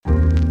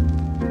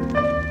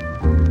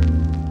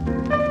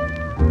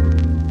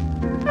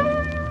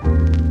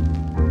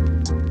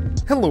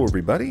Hello,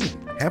 everybody.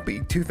 Happy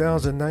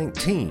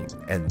 2019,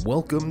 and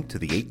welcome to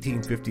the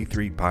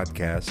 1853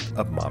 podcast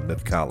of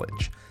Monmouth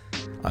College.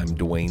 I'm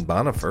Dwayne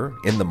Bonifer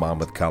in the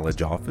Monmouth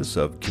College Office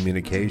of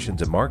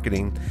Communications and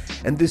Marketing,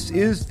 and this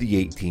is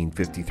the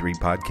 1853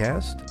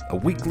 podcast, a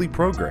weekly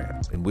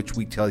program in which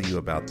we tell you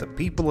about the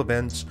people,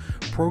 events,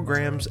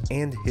 programs,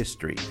 and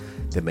history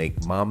that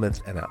make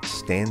Monmouth an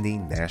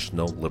outstanding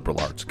national liberal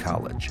arts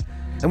college.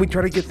 And we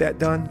try to get that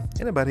done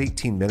in about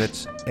 18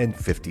 minutes and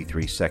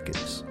 53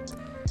 seconds.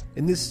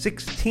 In this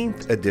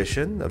 16th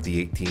edition of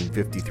the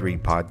 1853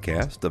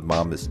 podcast of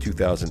Monmouth's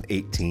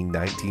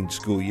 2018-19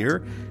 school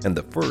year and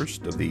the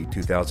first of the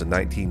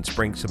 2019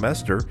 spring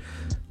semester,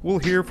 we'll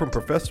hear from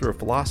Professor of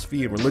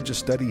Philosophy and Religious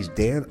Studies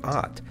Dan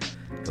Ott.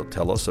 He'll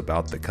tell us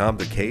about the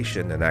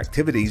convocation and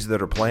activities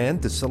that are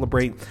planned to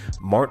celebrate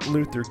Martin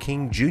Luther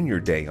King Jr.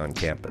 Day on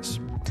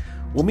campus.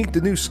 We'll meet the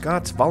new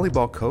Scots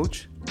volleyball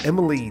coach,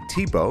 Emily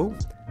Thebeau,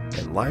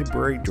 and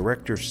Library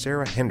Director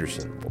Sarah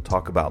Henderson will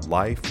talk about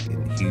life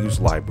in Hewes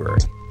Library.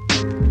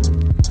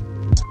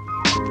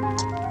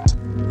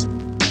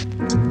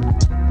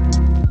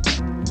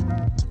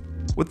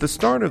 With the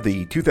start of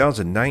the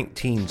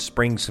 2019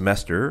 spring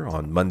semester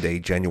on Monday,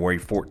 January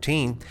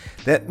 14,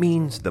 that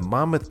means the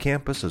Monmouth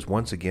campus is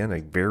once again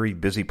a very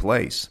busy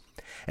place.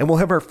 And we'll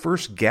have our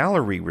first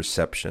gallery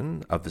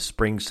reception of the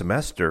spring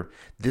semester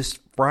this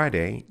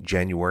Friday,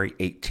 January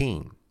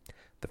 18.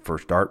 The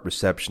first art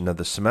reception of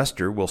the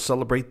semester will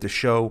celebrate the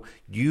show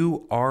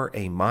You Are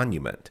a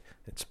Monument.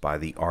 It's by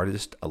the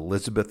artist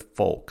Elizabeth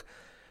Folk.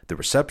 The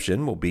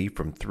reception will be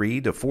from 3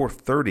 to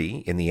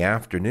 4:30 in the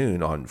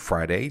afternoon on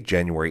Friday,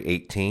 January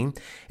 18,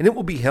 and it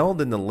will be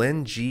held in the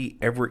Len G.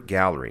 Everett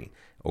Gallery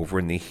over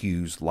in the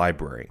Hewes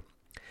Library.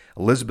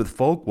 Elizabeth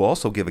Folk will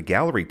also give a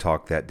gallery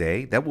talk that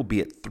day. That will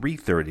be at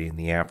 3:30 in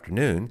the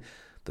afternoon.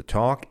 The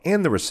talk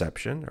and the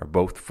reception are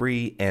both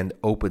free and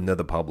open to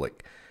the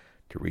public.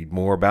 To read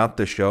more about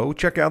the show,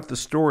 check out the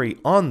story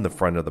on the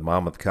front of the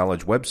Monmouth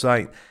College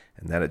website,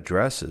 and that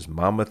address is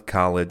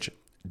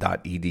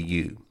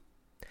monmouthcollege.edu.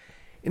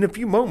 In a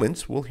few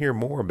moments, we'll hear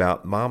more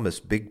about Monmouth's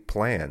big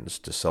plans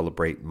to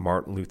celebrate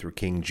Martin Luther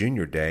King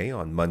Jr. Day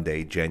on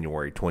Monday,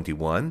 January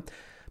 21.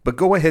 But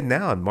go ahead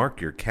now and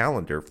mark your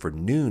calendar for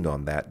noon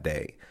on that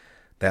day.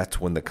 That's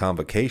when the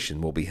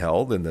convocation will be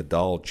held in the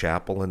Dahl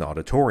Chapel and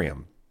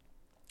Auditorium.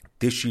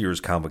 This year's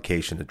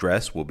convocation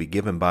address will be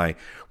given by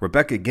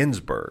Rebecca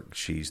Ginsburg.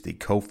 She's the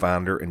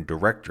co-founder and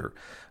director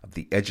of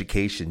the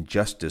Education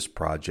Justice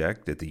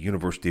Project at the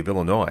University of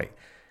Illinois.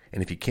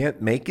 And if you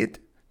can't make it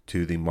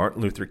to the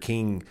Martin Luther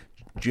King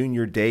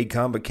Jr. Day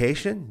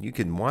convocation, you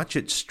can watch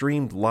it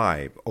streamed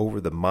live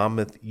over the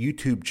Monmouth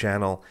YouTube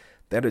channel.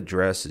 That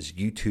address is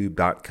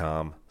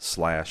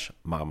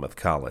youtube.com/Monmouth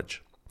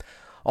College.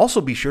 Also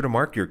be sure to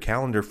mark your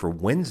calendar for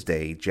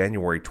Wednesday,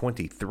 January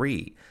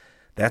 23.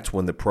 That's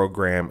when the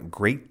program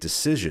Great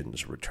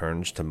Decisions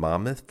returns to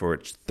Monmouth for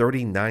its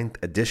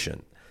 39th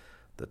edition.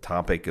 The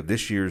topic of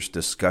this year's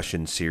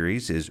discussion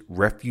series is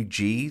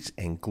Refugees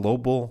and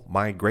Global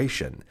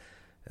Migration.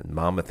 And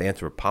Monmouth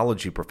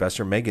anthropology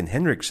professor Megan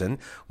Hendrickson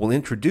will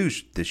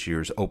introduce this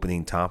year's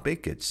opening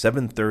topic at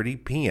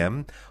 7:30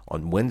 p.m.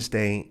 on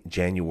Wednesday,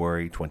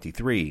 January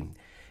 23.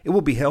 It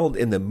will be held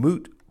in the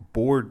Moot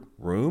Board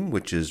Room,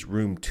 which is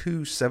room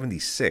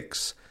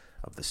 276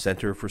 of the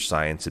Center for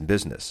Science and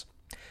Business.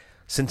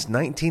 Since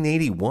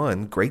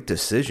 1981, Great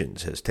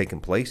Decisions has taken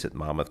place at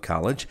Monmouth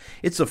College.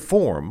 It's a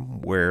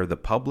forum where the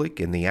public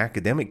and the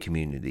academic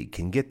community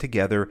can get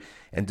together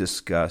and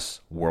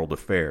discuss world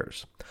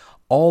affairs.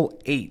 All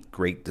 8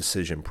 Great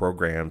Decision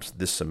programs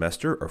this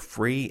semester are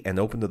free and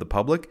open to the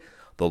public.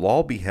 They'll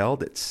all be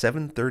held at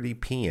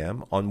 7:30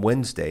 p.m. on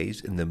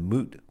Wednesdays in the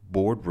Moot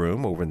Board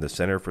Room over in the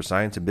Center for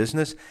Science and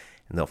Business,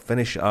 and they'll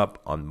finish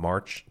up on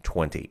March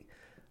 20.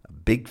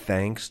 Big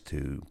thanks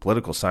to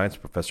political science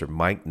professor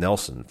Mike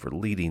Nelson for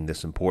leading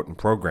this important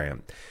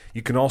program.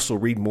 You can also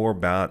read more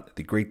about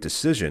the Great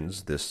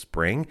Decisions this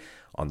spring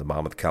on the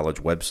Monmouth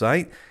College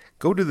website.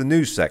 Go to the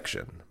news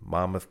section,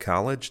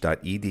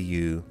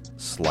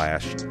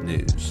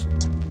 monmouthcollege.edu/news.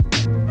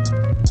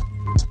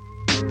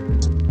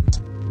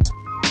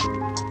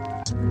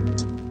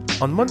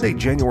 On Monday,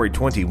 January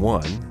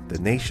 21, the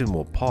nation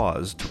will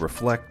pause to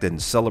reflect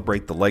and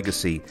celebrate the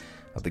legacy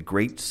of the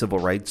great civil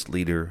rights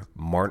leader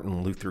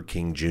Martin Luther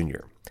King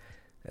Jr.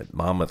 At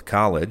Monmouth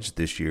College,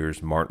 this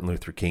year's Martin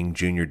Luther King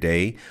Jr.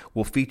 Day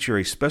will feature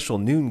a special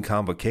noon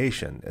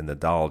convocation in the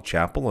Dahl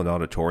Chapel and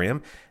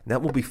Auditorium, and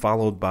that will be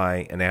followed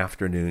by an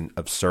afternoon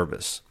of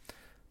service.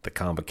 The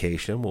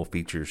convocation will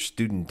feature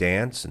student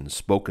dance and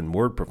spoken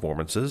word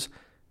performances,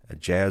 a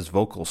jazz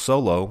vocal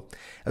solo,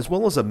 as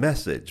well as a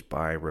message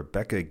by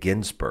Rebecca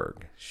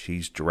Ginsburg.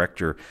 She's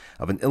director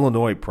of an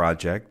Illinois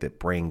project that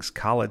brings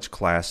college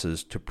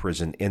classes to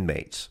prison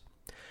inmates.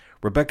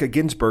 Rebecca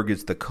Ginsburg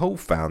is the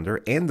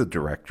co-founder and the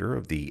director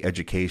of the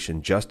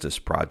Education Justice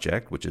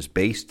Project, which is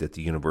based at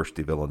the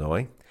University of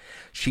Illinois.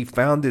 She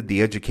founded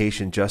the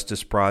Education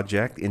Justice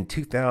Project in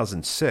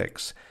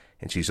 2006,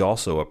 and she's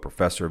also a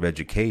professor of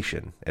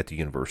education at the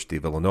University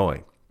of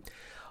Illinois.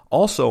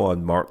 Also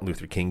on Martin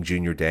Luther King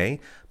Jr. Day,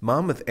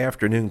 Monmouth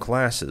afternoon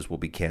classes will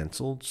be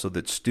canceled so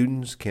that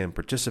students can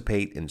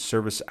participate in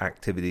service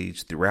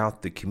activities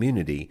throughout the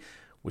community,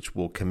 which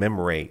will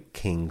commemorate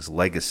King's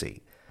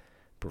legacy.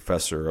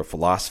 Professor of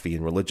Philosophy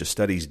and Religious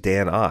Studies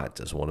Dan Ott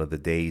is one of the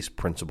day's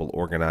principal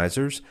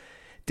organizers.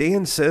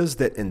 Dan says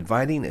that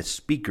inviting a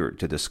speaker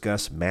to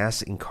discuss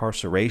mass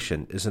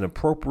incarceration is an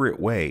appropriate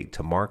way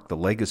to mark the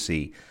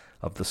legacy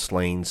of the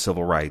slain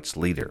civil rights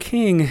leader.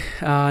 King,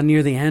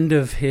 near the end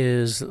of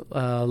his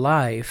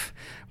life,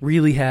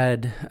 really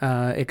had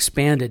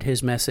expanded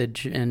his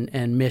message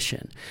and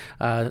mission.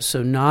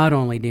 So not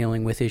only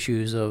dealing with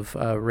issues of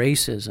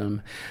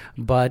racism,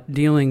 but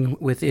dealing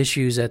with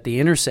issues at the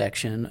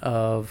intersection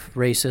of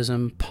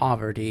racism,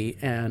 poverty,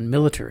 and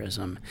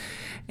militarism.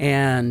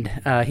 And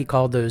he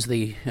called those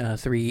the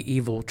three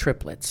evil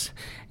triplets.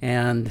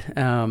 And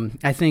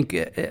I think,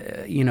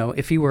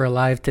 if he were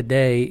alive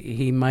today,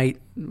 he might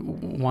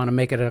want to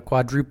make it a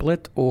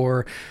quadruplet,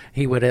 or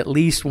he would at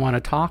least want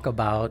to talk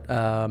about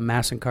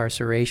mass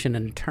incarceration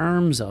in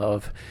terms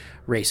of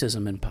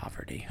racism and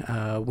poverty.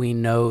 We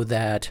know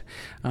that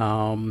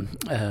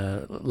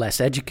less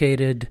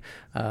educated,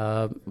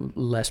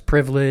 less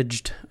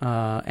privileged,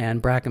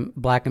 and black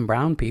and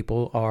brown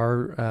people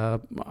are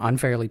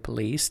unfairly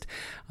policed,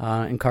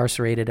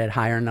 incarcerated at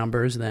higher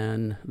numbers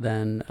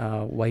than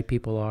white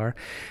people are.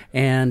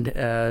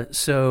 And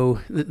so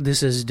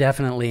this is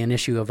definitely an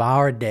issue of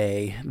our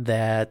day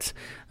that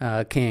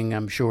King,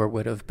 I'm sure,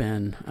 would have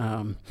been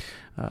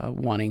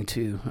wanting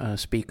to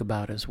speak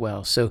about as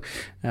well. So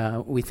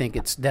we think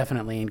it's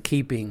definitely in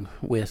keeping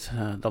with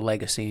the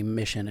legacy,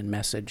 mission, and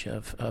message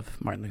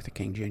of Martin Luther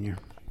King Jr.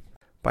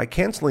 By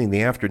canceling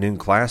the afternoon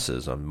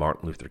classes on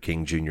Martin Luther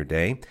King Jr.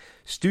 Day,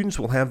 students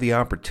will have the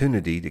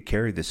opportunity to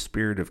carry the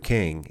spirit of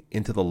King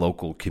into the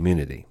local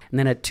community. And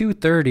then at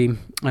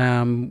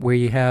 2:30, where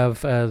you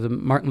have the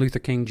Martin Luther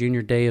King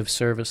Jr. Day of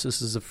Service, this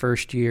is the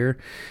first year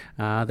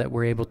that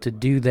we're able to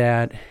do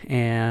that,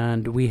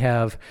 and we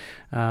have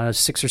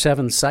 6 or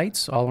 7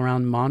 sites all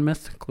around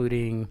Monmouth,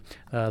 including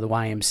the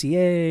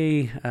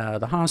YMCA,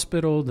 the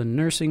hospital, the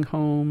nursing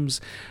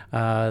homes,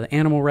 the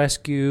animal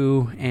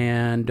rescue,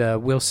 and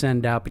we'll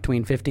send out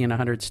between 50 and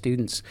 100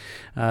 students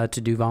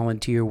to do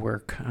volunteer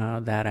work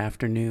that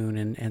afternoon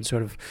and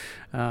sort of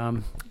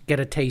get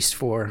a taste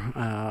for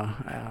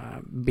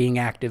being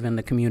active in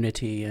the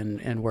community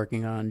and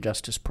working on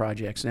justice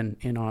projects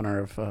in honor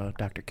of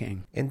Dr.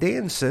 King. And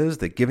Dan says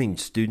that giving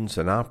students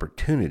an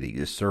opportunity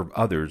to serve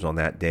others on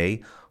that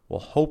day will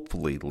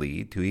hopefully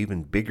lead to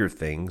even bigger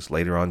things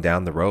later on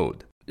down the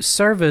road.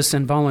 Service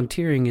and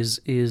volunteering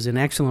is an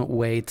excellent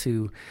way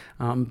to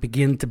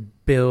begin to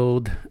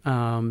build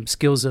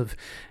skills of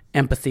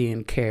empathy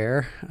and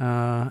care,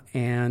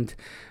 and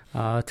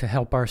to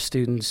help our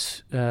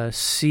students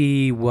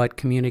see what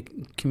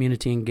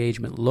community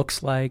engagement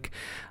looks like,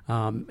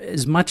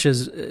 as much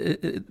as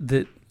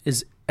the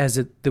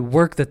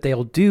work that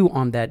they'll do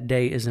on that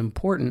day is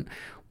important.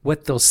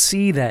 What they'll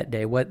see that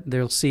day, what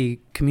they'll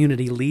see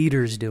community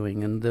leaders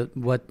doing, and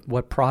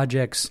what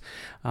projects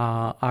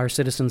our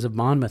citizens of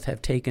Monmouth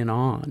have taken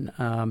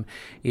on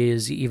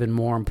is even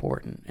more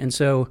important. And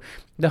so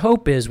the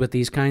hope is with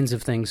these kinds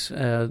of things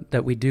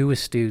that we do with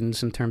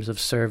students in terms of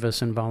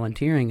service and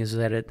volunteering is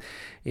that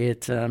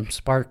it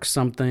sparks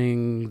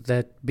something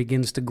that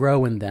begins to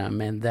grow in them,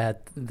 and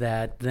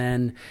that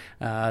then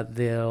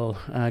they'll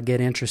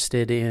get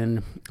interested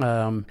in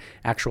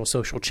actual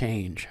social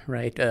change,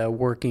 right?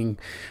 Working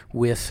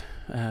with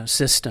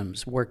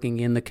systems, working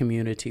in the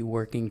community,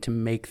 working to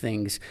make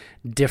things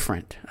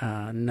different,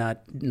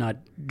 not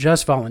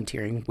just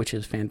volunteering, which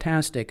is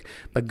fantastic,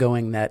 but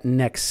going that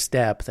next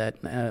step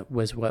that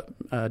was what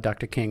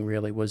Dr. King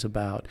really was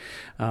about,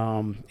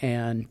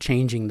 and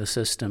changing the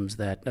systems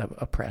that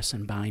oppress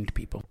and bind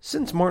people.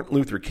 Since Martin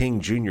Luther King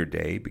Jr.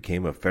 Day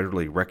became a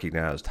federally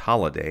recognized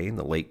holiday in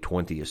the late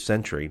 20th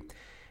century,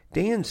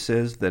 Dan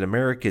says that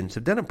Americans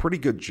have done a pretty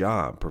good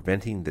job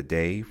preventing the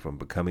day from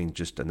becoming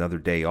just another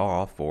day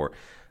off or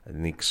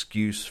an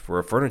excuse for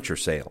a furniture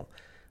sale.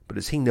 But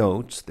as he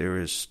notes, there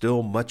is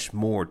still much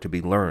more to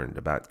be learned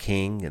about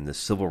King and the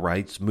civil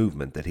rights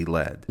movement that he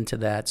led. To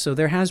that, so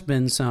there has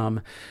been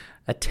some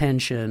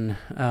attention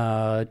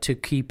to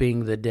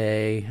keeping the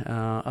day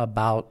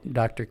about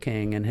Dr.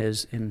 King and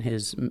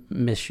his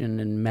mission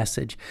and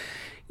message.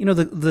 You know,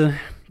 the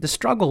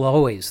struggle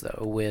always,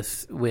 though,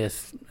 with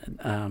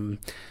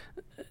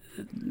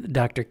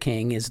Dr.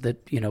 King is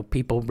that,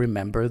 people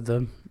remember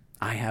the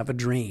I have a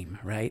dream,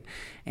 right?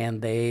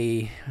 And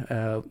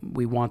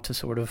we want to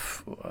sort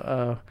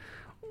of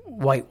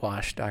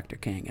whitewash Dr.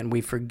 King, and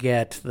we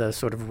forget the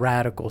sort of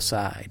radical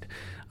side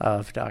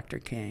of Dr.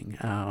 King,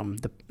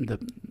 the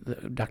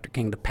Dr.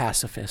 King the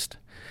pacifist,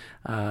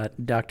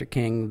 Dr.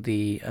 King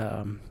the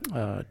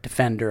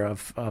defender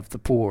of the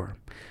poor,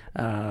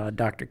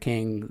 Dr.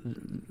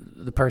 King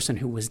the person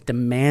who was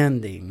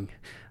demanding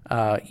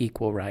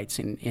equal rights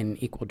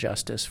and equal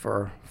justice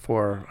for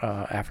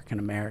African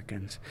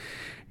Americans.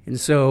 And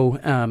so,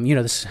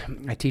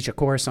 I teach a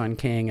course on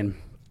King,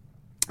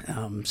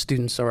 and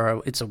students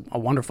it's a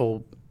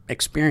wonderful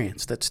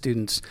experience that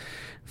students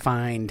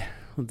find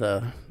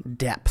the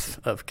depth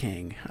of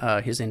King,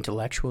 his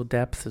intellectual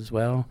depth as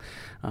well.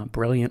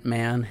 Brilliant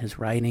man. His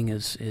writing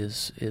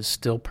is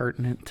still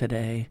pertinent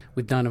today.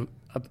 We've done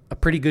a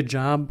pretty good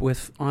job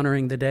with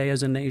honoring the day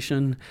as a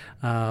nation,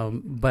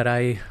 but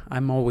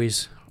I'm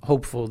always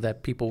hopeful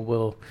that people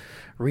will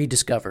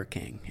rediscover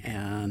King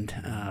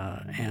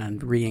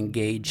and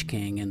re-engage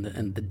King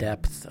in the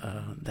depth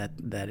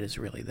that is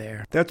really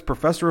there. That's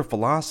Professor of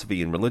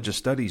Philosophy and Religious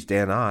Studies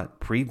Dan Ott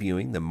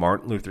previewing the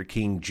Martin Luther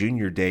King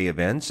Jr. Day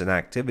events and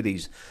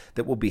activities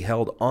that will be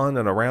held on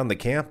and around the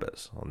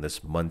campus on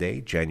this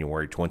Monday,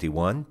 January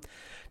 21.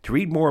 To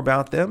read more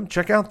about them,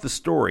 check out the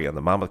story on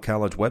the Monmouth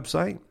College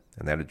website,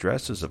 and that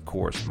address is, of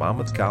course,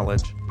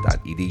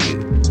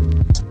 monmouthcollege.edu.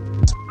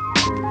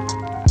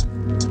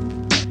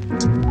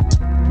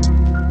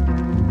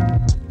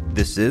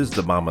 This is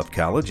the Monmouth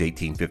College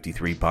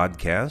 1853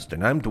 podcast,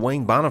 and I'm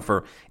Dwayne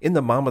Bonifer in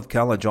the Monmouth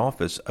College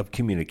Office of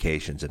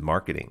Communications and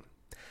Marketing.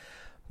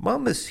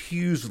 Monmouth's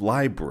Hewes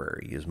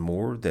Library is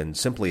more than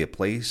simply a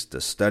place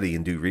to study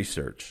and do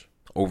research.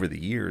 Over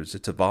the years,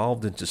 it's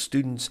evolved into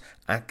students'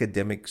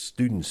 academic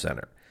student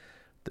center.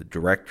 The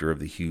director of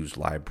the Hewes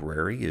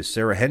Library is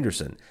Sarah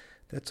Henderson.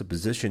 That's a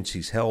position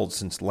she's held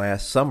since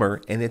last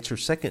summer, and it's her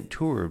second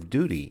tour of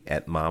duty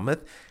at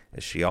Monmouth,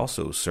 as she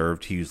also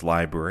served Hewes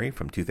Library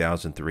from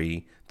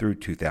 2003 through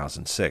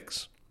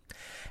 2006.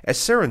 As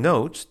Sarah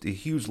notes, the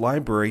Hewes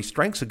Library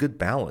strikes a good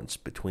balance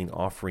between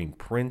offering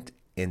print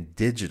and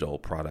digital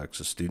products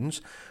to students,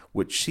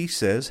 which she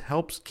says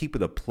helps keep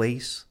it a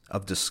place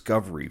of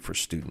discovery for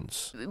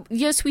students.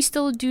 Yes, we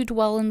still do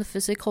dwell in the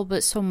physical,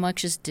 but so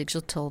much is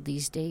digital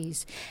these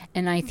days.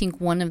 And I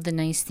think one of the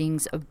nice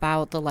things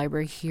about the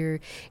library here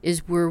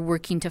is we're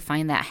working to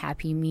find that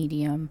happy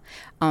medium.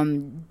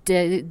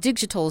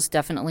 Digital is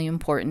definitely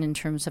important in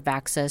terms of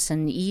access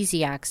and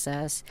easy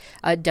access.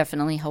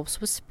 Definitely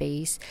helps with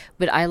space.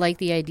 But I like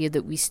the idea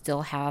that we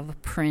still have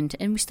print,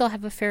 and we still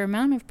have a fair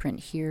amount of print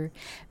here,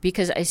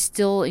 because I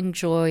still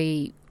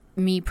enjoy,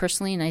 me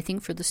personally, and I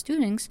think for the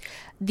students,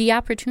 the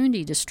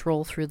opportunity to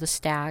stroll through the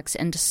stacks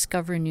and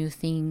discover new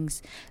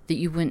things that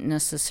you wouldn't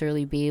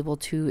necessarily be able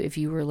to if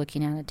you were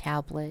looking at a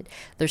tablet.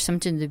 There's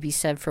something to be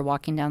said for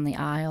walking down the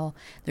aisle.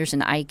 There's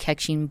an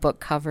eye-catching book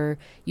cover.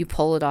 You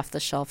pull it off the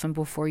shelf, and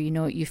before you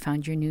know it, you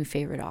found your new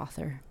favorite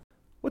author.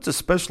 What's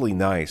especially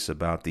nice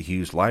about the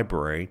Hewes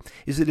Library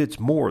is that it's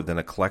more than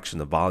a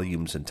collection of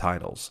volumes and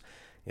titles.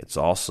 It's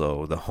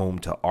also the home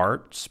to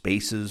art,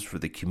 spaces for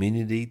the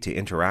community to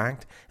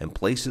interact, and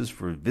places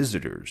for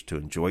visitors to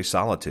enjoy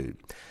solitude.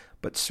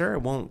 But Sarah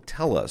won't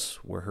tell us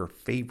where her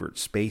favorite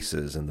space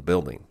is in the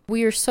building.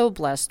 We are so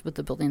blessed with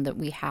the building that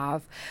we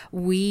have.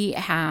 We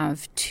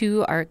have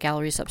 2 art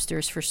galleries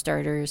upstairs for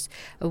starters.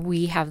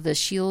 We have the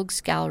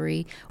Shields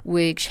Gallery,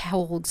 which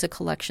holds a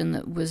collection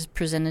that was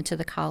presented to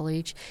the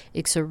college.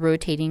 It's a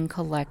rotating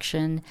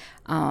collection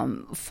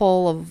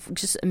full of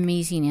just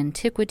amazing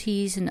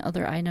antiquities and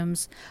other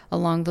items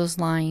along those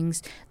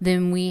lines.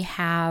 Then we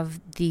have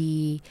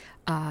the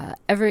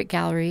Everett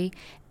Gallery,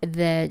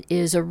 that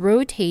is a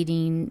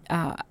rotating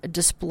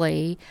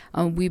display.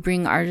 We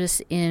bring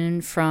artists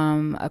in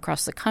from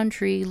across the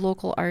country,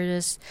 local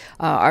artists,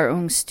 our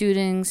own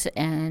students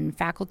and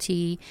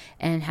faculty,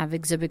 and have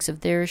exhibits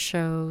of their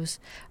shows.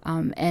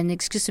 And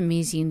it's just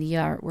amazing, the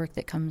artwork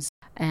that comes.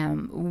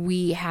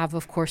 We have,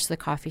 of course, the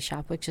coffee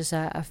shop, which is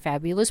a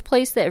fabulous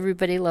place that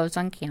everybody loves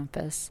on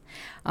campus.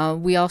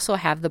 We also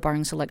have the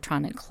Barnes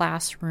Electronic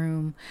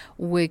Classroom,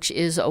 which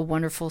is a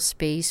wonderful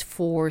space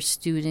for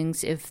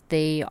students if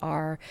they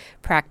are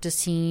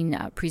practicing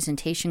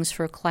presentations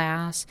for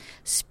class.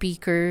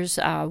 Speakers,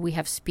 we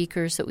have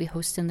speakers that we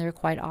host in there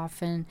quite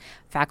often.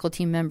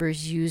 Faculty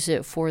members use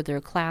it for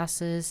their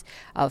classes.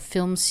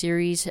 Film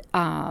series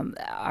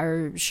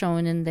are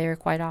shown in there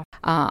quite often.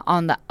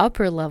 On the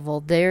upper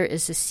level, there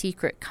is a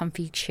secret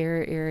comfy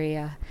chair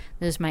area.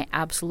 That is my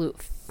absolute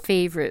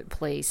favorite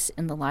place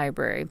in the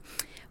library.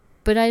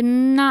 But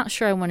I'm not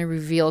sure I want to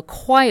reveal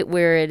quite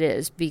where it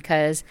is,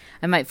 because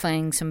I might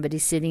find somebody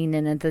sitting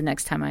in it the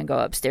next time I go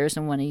upstairs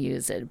and want to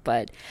use it.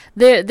 But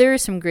there are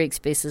some great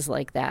spaces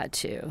like that,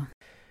 too.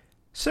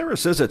 Sarah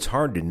says it's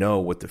hard to know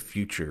what the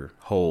future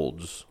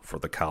holds for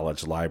the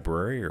college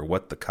library or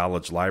what the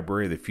college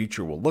library of the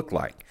future will look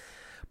like.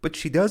 But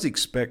she does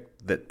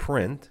expect that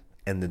print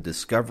and the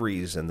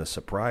discoveries and the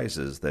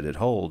surprises that it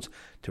holds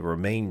to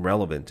remain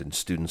relevant in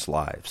students'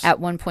 lives.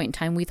 At one point in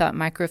time, we thought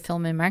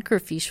microfilm and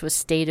microfiche was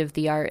state of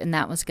the art, and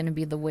that was going to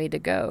be the way to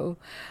go.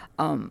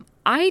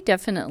 I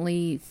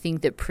definitely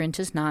think that print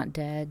is not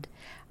dead.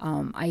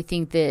 I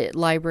think that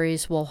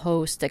libraries will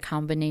host a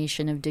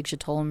combination of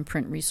digital and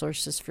print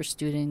resources for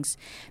students,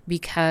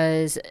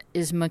 because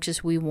as much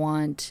as we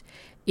want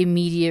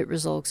immediate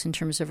results in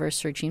terms of our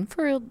searching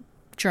for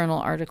journal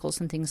articles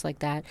and things like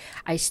that,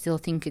 I still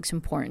think it's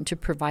important to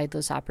provide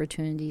those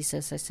opportunities,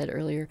 as I said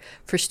earlier,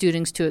 for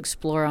students to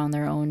explore on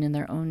their own in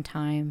their own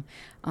time.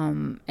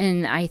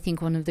 And I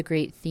think one of the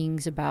great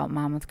things about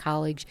Monmouth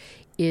College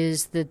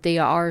is that they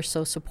are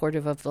so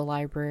supportive of the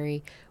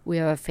library. We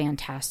have a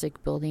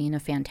fantastic building, a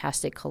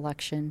fantastic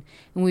collection,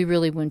 and we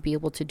really wouldn't be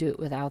able to do it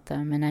without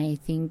them. And I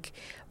think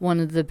one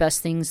of the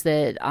best things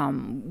that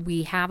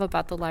we have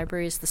about the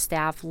library is the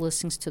staff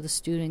listens to the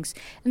students,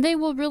 and they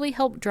will really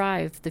help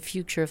drive the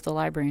future of the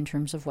library in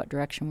terms of what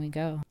direction we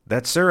go.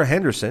 That's Sarah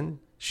Henderson.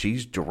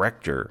 She's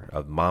director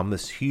of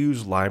Monmouth's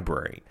Hewes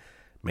Library.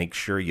 Make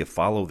sure you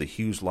follow the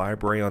Hewes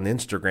Library on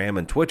Instagram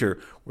and Twitter,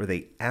 where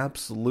they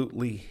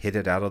absolutely hit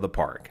it out of the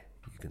park.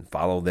 You can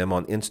follow them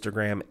on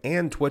Instagram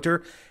and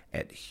Twitter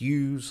at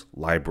Hewes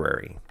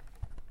Library.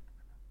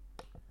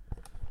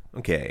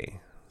 Okay,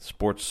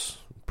 sports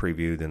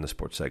preview, then the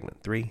sports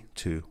segment. 3,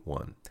 2,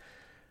 1.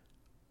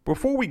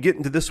 Before we get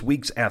into this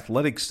week's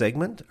athletics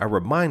segment, a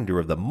reminder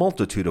of the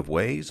multitude of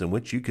ways in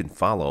which you can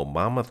follow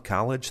Monmouth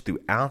College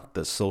throughout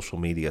the social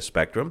media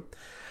spectrum.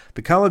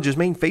 The college's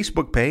main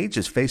Facebook page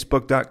is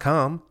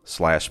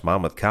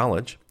facebook.com/Monmouth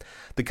College.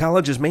 The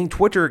college's main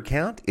Twitter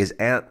account is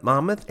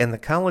 @Monmouth, and the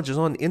college is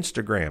on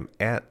Instagram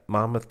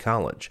 @Monmouth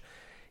College.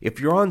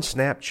 If you're on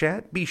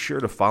Snapchat, be sure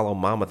to follow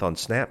Monmouth on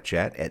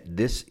Snapchat at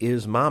This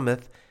Is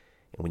Monmouth.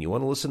 And when you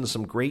want to listen to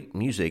some great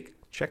music,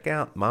 check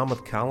out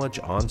Monmouth College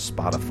on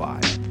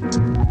Spotify.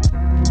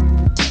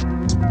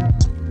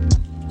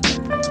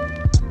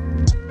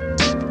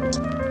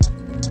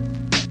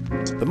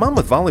 The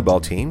Monmouth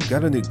volleyball team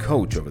got a new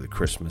coach over the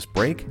Christmas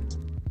break,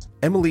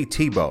 Emily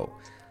Thebeau.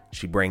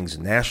 She brings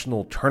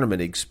national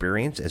tournament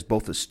experience as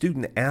both a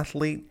student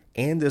athlete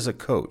and as a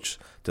coach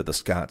to the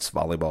Scots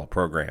volleyball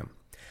program.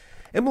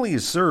 Emily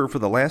has served for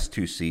the last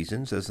 2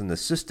 seasons as an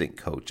assistant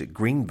coach at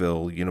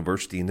Greenville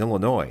University in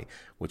Illinois,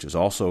 which is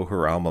also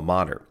her alma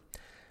mater.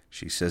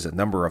 She says a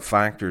number of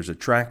factors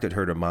attracted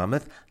her to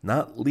Monmouth,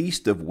 not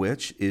least of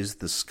which is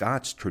the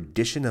Scots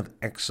tradition of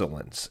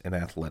excellence in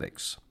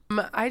athletics.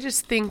 I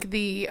just think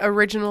the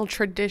original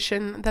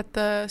tradition that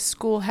the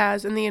school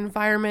has and the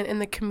environment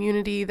and the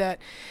community that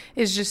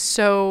is just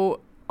so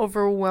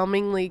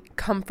overwhelmingly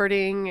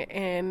comforting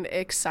and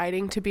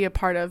exciting to be a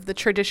part of. The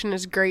tradition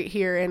is great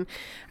here, and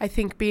I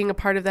think being a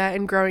part of that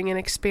and growing and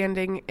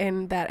expanding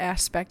in that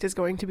aspect is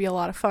going to be a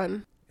lot of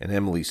fun. And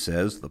Emily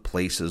says the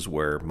places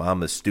where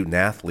Monmouth student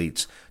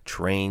athletes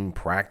train,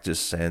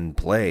 practice, and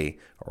play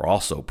are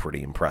also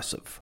pretty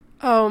impressive.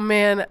 Oh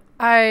man,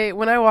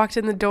 when I walked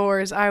in the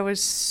doors, I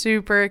was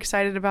super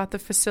excited about the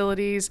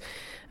facilities.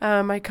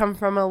 I come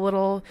from a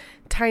little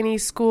tiny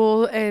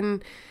school,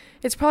 and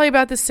it's probably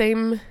about the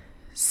same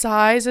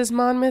size as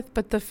Monmouth,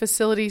 but the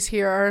facilities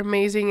here are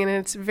amazing, and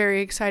it's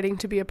very exciting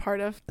to be a part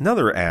of.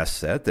 Another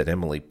asset that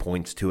Emily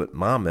points to at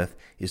Monmouth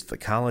is the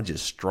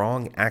college's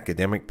strong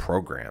academic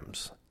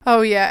programs.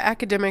 Oh yeah,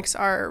 academics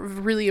are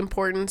really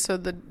important. So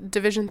the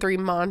Division III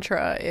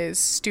mantra is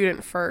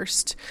student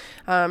first.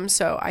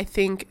 So I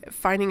think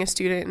finding a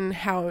student and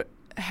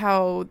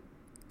how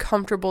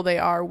comfortable they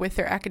are with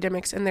their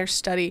academics and their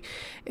study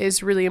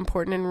is really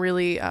important, and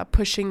really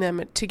pushing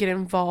them to get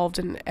involved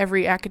in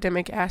every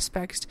academic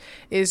aspect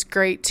is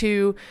great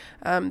too.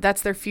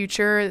 That's their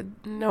future.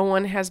 No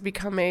one has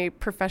become a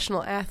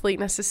professional athlete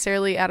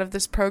necessarily out of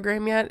this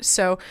program yet.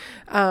 So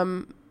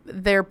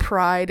their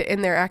pride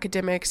in their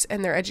academics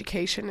and their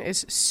education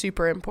is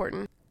super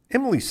important.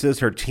 Emily says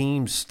her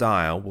team's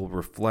style will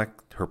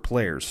reflect her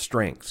players'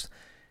 strengths,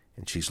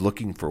 and she's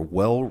looking for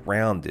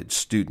well-rounded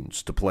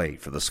students to play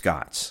for the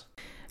Scots.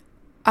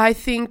 I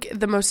think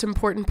the most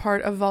important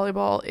part of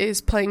volleyball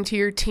is playing to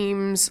your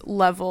team's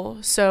level.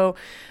 So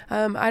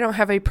I don't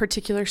have a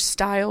particular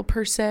style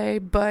per se,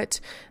 but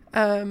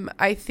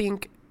I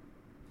think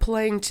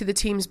playing to the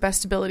team's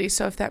best ability.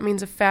 So if that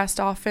means a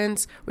fast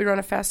offense, we run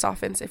a fast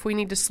offense. If we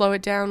need to slow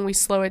it down, we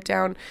slow it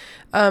down.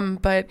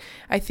 But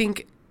I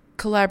think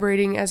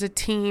collaborating as a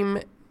team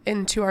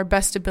into our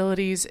best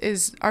abilities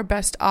is our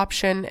best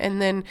option.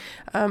 And then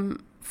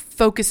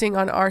focusing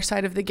on our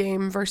side of the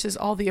game versus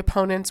all the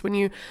opponents. When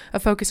you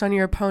focus on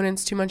your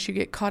opponents too much, you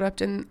get caught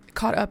up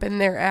in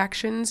their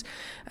actions.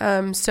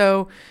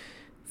 So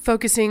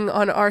focusing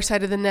on our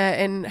side of the net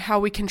and how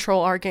we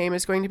control our game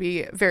is going to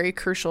be very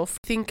crucial.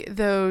 I think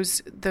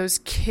those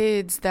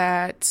kids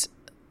that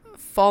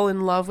fall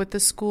in love with the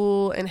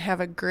school and have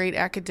a great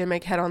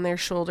academic head on their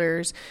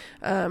shoulders,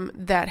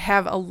 that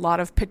have a lot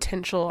of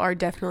potential, are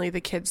definitely the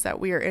kids that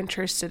we are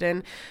interested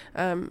in.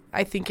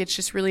 I think it's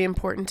just really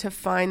important to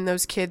find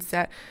those kids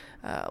that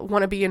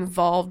want to be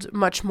involved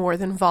much more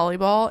than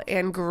volleyball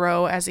and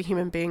grow as a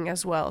human being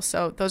as well.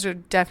 So those are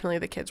definitely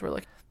the kids we're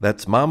looking for.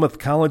 That's Monmouth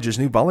College's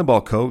new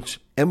volleyball coach,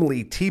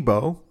 Emily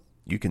Thebeau.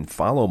 You can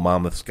follow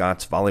Monmouth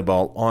Scots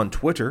Volleyball on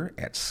Twitter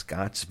at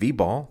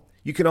ScotsVball.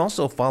 You can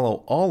also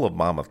follow all of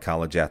Monmouth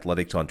College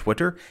athletics on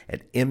Twitter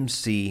at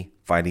MC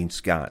Fighting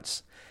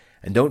Scots.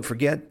 And don't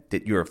forget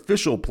that your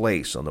official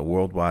place on the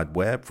World Wide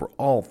Web for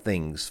all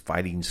things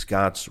Fighting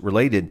Scots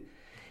related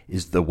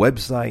is the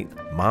website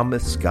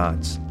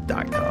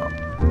monmouthscots.com.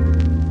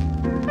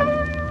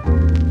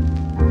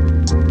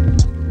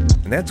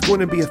 And that's going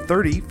to be a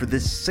 30 for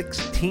this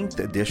 16th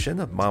edition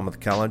of Monmouth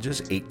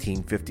College's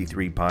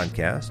 1853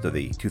 podcast of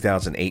the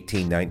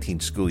 2018-19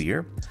 school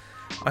year.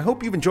 I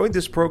hope you've enjoyed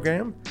this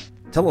program.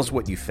 Tell us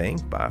what you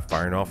think by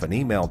firing off an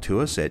email to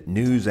us at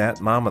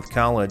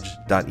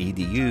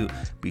news@monmouthcollege.edu.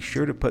 Be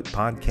sure to put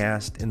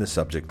podcast in the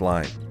subject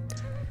line.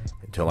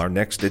 Until our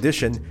next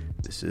edition,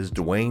 this is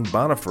Dwayne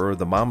Bonifer of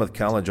the Monmouth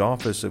College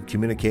Office of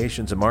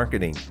Communications and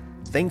Marketing.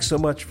 Thanks so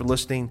much for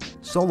listening.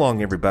 So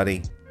long,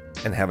 everybody,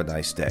 and have a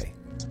nice day.